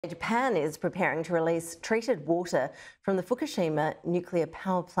Japan is preparing to release treated water from the Fukushima nuclear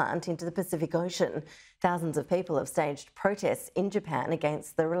power plant into the Pacific Ocean. Thousands of people have staged protests in Japan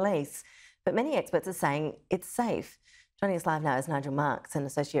against the release, but many experts are saying it's safe. Joining us live now is Nigel Marks, an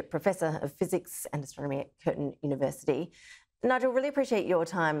Associate Professor of Physics and Astronomy at Curtin University. Nigel, really appreciate your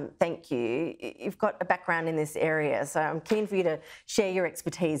time. Thank you. You've got a background in this area, so I'm keen for you to share your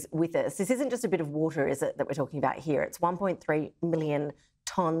expertise with us. This isn't just a bit of water, is it, that we're talking about here? It's 1.3 million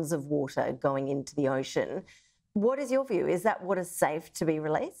tonnes of water going into the ocean. What is your view? Is that water safe to be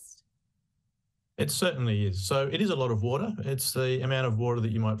released? It certainly is. So it is a lot of water. It's the amount of water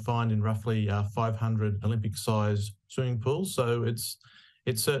that you might find in roughly 500 Olympic-sized swimming pools. So it's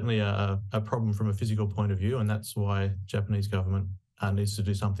certainly a problem from a physical point of view, and that's why Japanese government needs to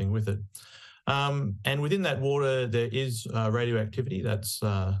do something with it. And within that water, there is radioactivity. That's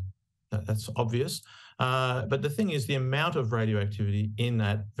obvious. But the thing is, the amount of radioactivity in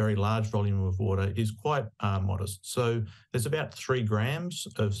that very large volume of water is quite modest. So there's about 3 grams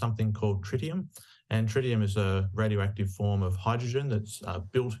of something called tritium. And tritium is a radioactive form of hydrogen that's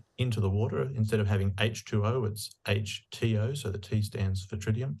built into the water. Instead of having H2O, it's HTO, so the T stands for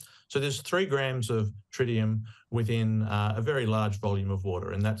tritium. So there's 3 grams of tritium within a very large volume of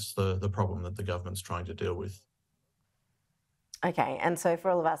water, and that's the problem that the government's trying to deal with. Okay, and so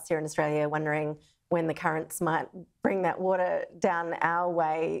for all of us here in Australia wondering when the currents might bring that water down our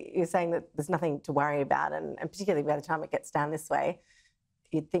way, you're saying that there's nothing to worry about, and particularly by the time it gets down this way,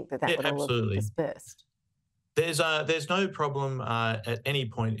 you'd think that would all have dispersed. There's no problem at any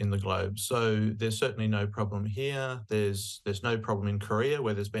point in the globe. So there's certainly no problem here. There's no problem in Korea,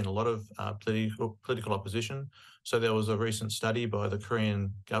 where there's been a lot of political opposition. So there was a recent study by the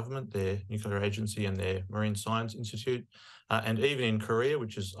Korean government, their nuclear agency and their Marine Science Institute. And even in Korea,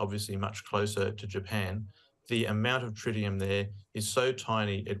 which is obviously much closer to Japan, the amount of tritium there is so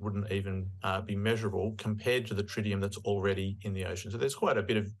tiny it wouldn't even be measurable compared to the tritium that's already in the ocean. So there's quite a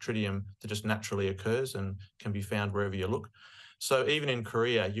bit of tritium that just naturally occurs and can be found wherever you look. So even in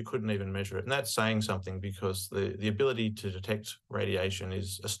Korea, you couldn't even measure it. And that's saying something, because the ability to detect radiation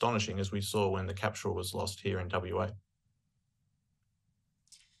is astonishing, as we saw when the capsule was lost here in WA.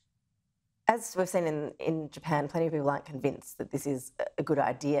 As we've seen in Japan, plenty of people aren't convinced that this is a good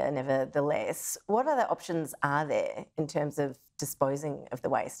idea, nevertheless. What other options are there in terms of disposing of the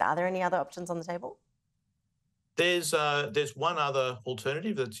waste? Are there any other options on the table? There's one other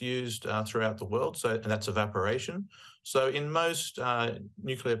alternative that's used throughout the world, and that's evaporation. So in most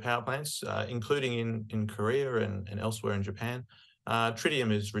nuclear power plants, including in Korea and elsewhere in Japan,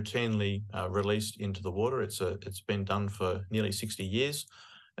 tritium is routinely released into the water. It's been done for nearly 60 years.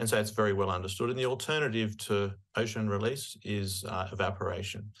 And so it's very well understood. And the alternative to ocean release is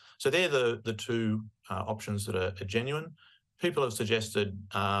evaporation. So they're the 2 options that are genuine. People have suggested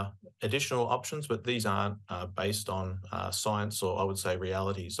additional options, but these aren't based on science, or I would say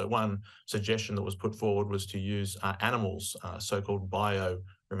reality. So one suggestion that was put forward was to use animals, so-called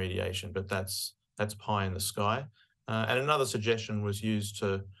bioremediation, but that's pie in the sky. And another suggestion was used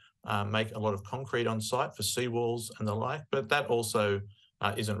to make a lot of concrete on site for seawalls and the like, but that also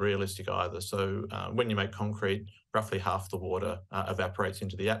isn't realistic either. So when you make concrete, roughly half the water evaporates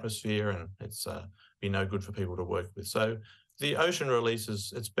into the atmosphere, and it's be no good for people to work with. So the ocean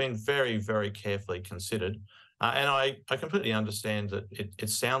releases, it's been very, very carefully considered. And I completely understand that it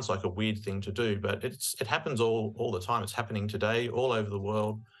sounds like a weird thing to do, but it happens all the time. It's happening today all over the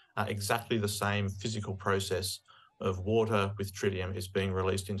world. Exactly the same physical process of water with tritium is being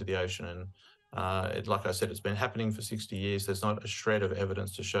released into the ocean. And like I said, it's been happening for 60 years. There's not a shred of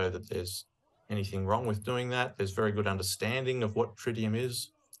evidence to show that there's anything wrong with doing that. There's very good understanding of what tritium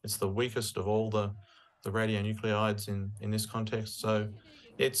is. It's the weakest of all the radionuclides in this context. So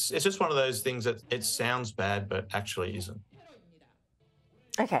it's just one of those things that it sounds bad, but actually isn't.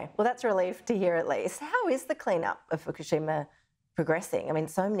 Okay, well, that's a relief to hear at least. How is the cleanup of Fukushima progressing? I mean,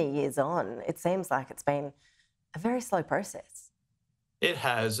 so many years on, it seems like it's been a very slow process. It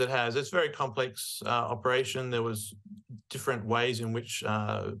has. It's a very complex operation. There was different ways in which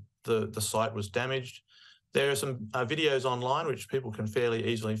the site was damaged. There are some videos online which people can fairly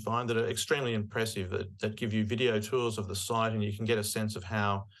easily find that are extremely impressive, that give you video tours of the site, and you can get a sense of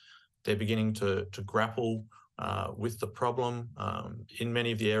how they're beginning to grapple with the problem. In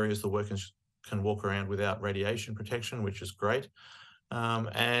many of the areas, the workers can walk around without radiation protection, which is great.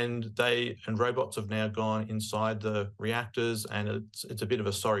 And robots have now gone inside the reactors, and it's a bit of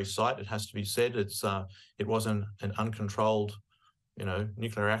a sorry sight, it has to be said. It wasn't an uncontrolled,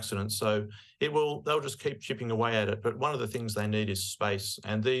 nuclear accident. So they'll just keep chipping away at it. But one of the things they need is space,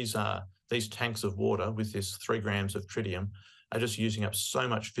 and these tanks of water with this 3 grams of tritium are just using up so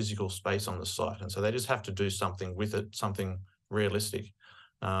much physical space on the site. And so they just have to do something with it, something realistic.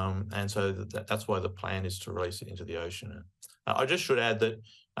 And so that's why the plan is to release it into the ocean. I just should add that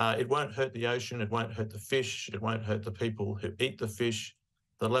it won't hurt the ocean, it won't hurt the fish, it won't hurt the people who eat the fish.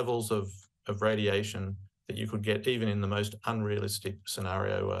 The levels of radiation that you could get even in the most unrealistic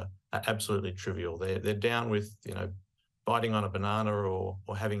scenario are absolutely trivial. They're down with, biting on a banana or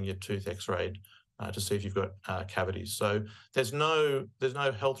having your tooth x-rayed to see if you've got cavities. So there's no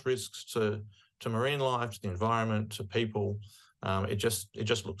health risks to marine life, to the environment, to people. It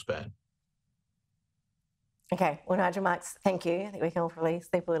just looks bad. Okay, well, Nigel Marks, thank you. I think we can all probably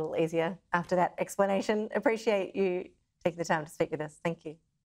sleep a little easier after that explanation. Appreciate you taking the time to speak with us. Thank you.